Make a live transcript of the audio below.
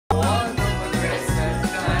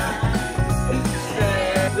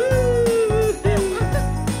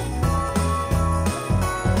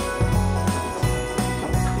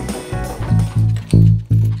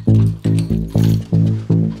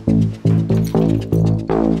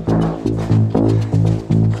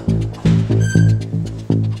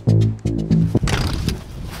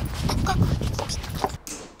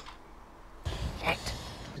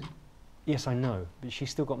Yes, I know, but she's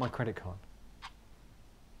still got my credit card.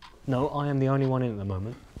 No, I am the only one in at the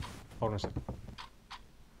moment. Hold on a second.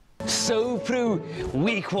 So, Prue,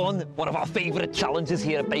 week one of our favourite challenges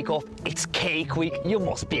here at Bake Off. It's Cake Week. You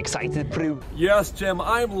must be excited, Prue. Yes, Jim,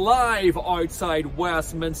 I'm live outside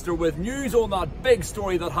Westminster with news on that big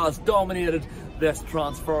story that has dominated this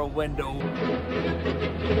transfer window.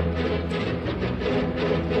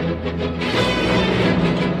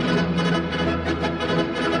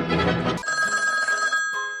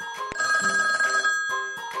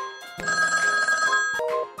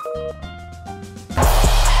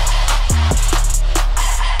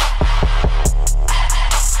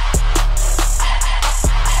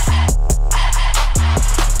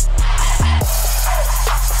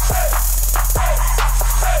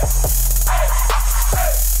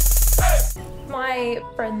 My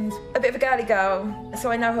friend's a bit of a girly girl,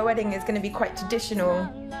 so I know her wedding is going to be quite traditional,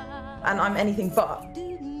 and I'm anything but.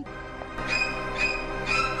 Don't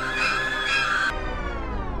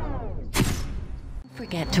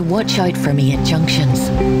forget to watch out for me at junctions.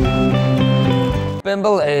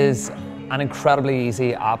 Bimble is an incredibly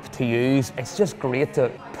easy app to use. It's just great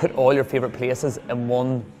to put all your favourite places in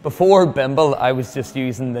one. Before Bimble, I was just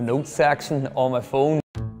using the notes section on my phone.